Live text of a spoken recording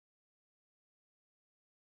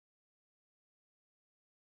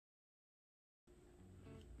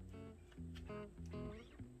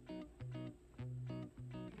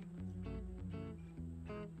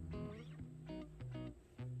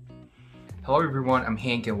Hello everyone, I'm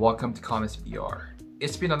Hank and welcome to Comments VR.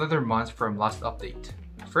 It's been another month from last update.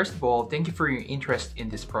 First of all, thank you for your interest in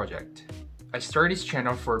this project. I started this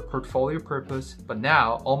channel for portfolio purpose, but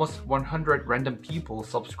now almost 100 random people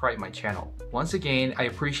subscribe my channel. Once again, I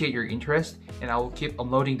appreciate your interest and I will keep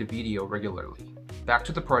uploading the video regularly. Back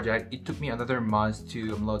to the project, it took me another month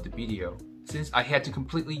to upload the video, since I had to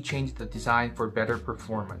completely change the design for better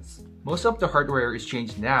performance. Most of the hardware is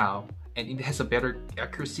changed now, and it has a better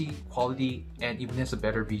accuracy, quality, and even has a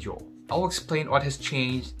better visual. I'll explain what has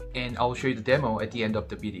changed and I'll show you the demo at the end of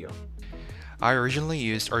the video. I originally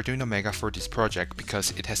used Arduino Mega for this project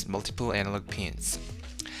because it has multiple analog pins.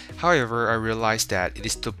 However, I realized that it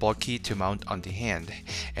is too bulky to mount on the hand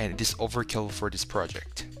and it is overkill for this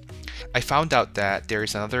project. I found out that there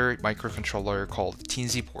is another microcontroller called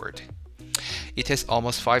Teensy board. It has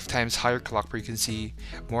almost 5 times higher clock frequency,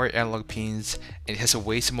 more analog pins, and it has a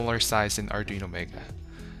way smaller size than Arduino Mega.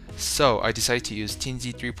 So I decided to use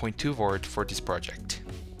Teensy 3.2 board for this project.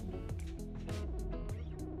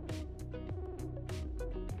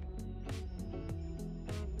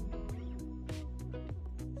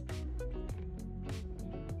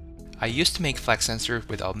 I used to make flex sensors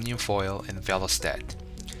with aluminum foil and velostat.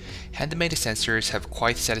 Handmade sensors have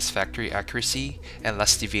quite satisfactory accuracy and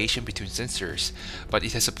less deviation between sensors, but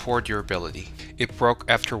it has a poor durability. It broke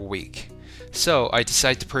after a week. So I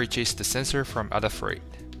decided to purchase the sensor from Adafruit.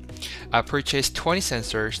 I purchased 20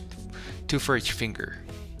 sensors, 2 for each finger.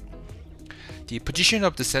 The position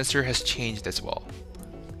of the sensor has changed as well.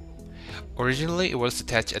 Originally it was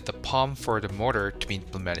attached at the palm for the motor to be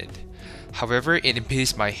implemented. However, it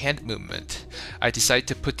impedes my hand movement. I decided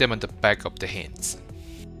to put them on the back of the hands.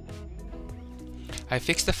 I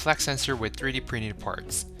fixed the flex sensor with 3D printed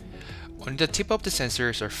parts. Only the tip of the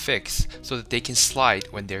sensors are fixed so that they can slide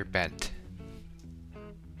when they're bent.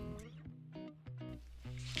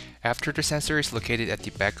 After the sensor is located at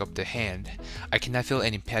the back of the hand, I cannot feel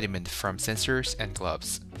any impediment from sensors and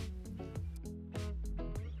gloves.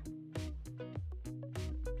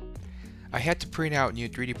 I had to print out new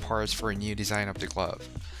 3D parts for a new design of the glove.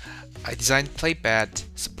 I designed plate pad,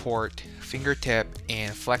 support, fingertip,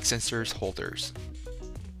 and flex sensors holders.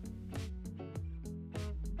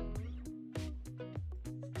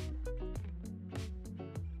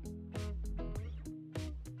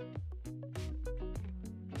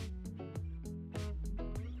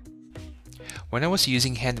 When I was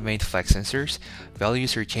using handmade flex sensors,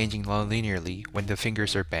 values are changing non-linearly when the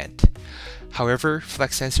fingers are bent. However,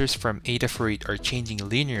 flex sensors from Adafruit are changing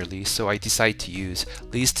linearly, so I decided to use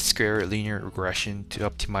least square linear regression to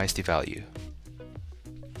optimize the value.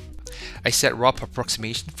 I set rough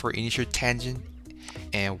approximation for initial tangent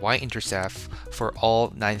and y-intercept for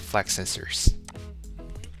all 9 flex sensors.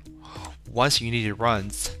 Once Unity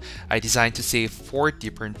runs, I designed to save 4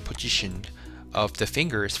 different positions of the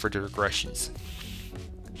fingers for the regressions.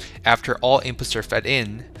 After all inputs are fed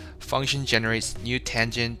in, function generates new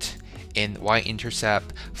tangent and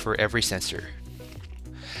y-intercept for every sensor.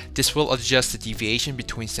 This will adjust the deviation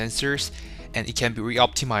between sensors and it can be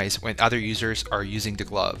re-optimized when other users are using the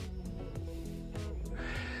glove.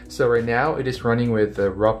 So right now it is running with a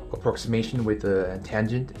rough approximation with the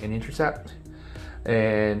tangent and intercept.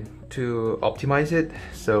 And to optimize it,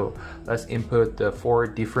 so let's input the 4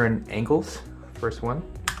 different angles. First one,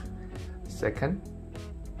 second,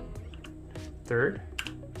 third,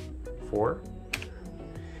 4,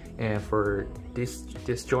 and for this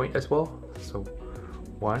joint as well. So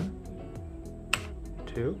 1,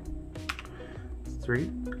 2,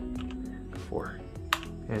 3, 4,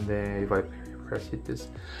 and then if I hit this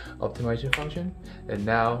optimization function, and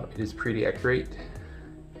now it is pretty accurate,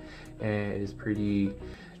 and it is pretty.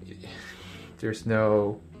 There's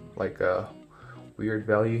no like a weird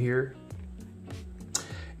value here.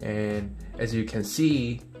 And as you can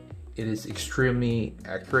see, it is extremely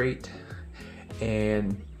accurate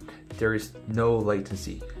and there is no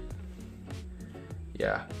latency.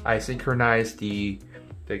 Yeah, I synchronized the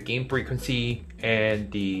game frequency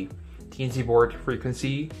and the Teensy board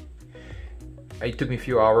frequency. It took me a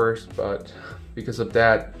few hours, but because of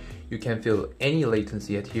that, you can't feel any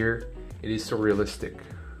latency at here. It is so realistic.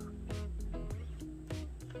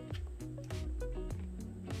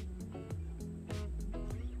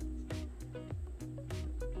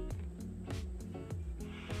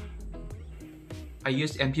 I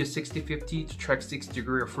used MPU 6050 to track 6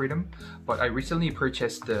 degrees of freedom, but I recently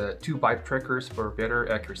purchased the 2 vibe trackers for better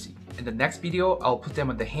accuracy. In the next video, I'll put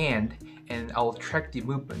them on the hand and I'll track the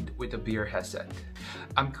movement with the VR headset.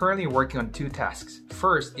 I'm currently working on 2 tasks.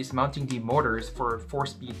 First is mounting the motors for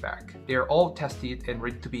force feedback. They are all tested and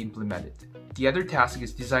ready to be implemented. The other task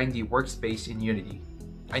is designing the workspace in Unity.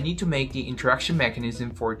 I need to make the interaction mechanism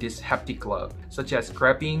for this haptic glove, such as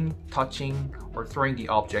grabbing, touching, or throwing the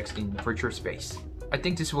objects in virtual space. I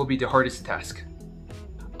think this will be the hardest task.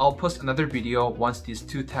 I'll post another video once these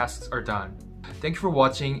two tasks are done. Thank you for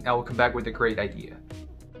watching, and I will come back with a great idea.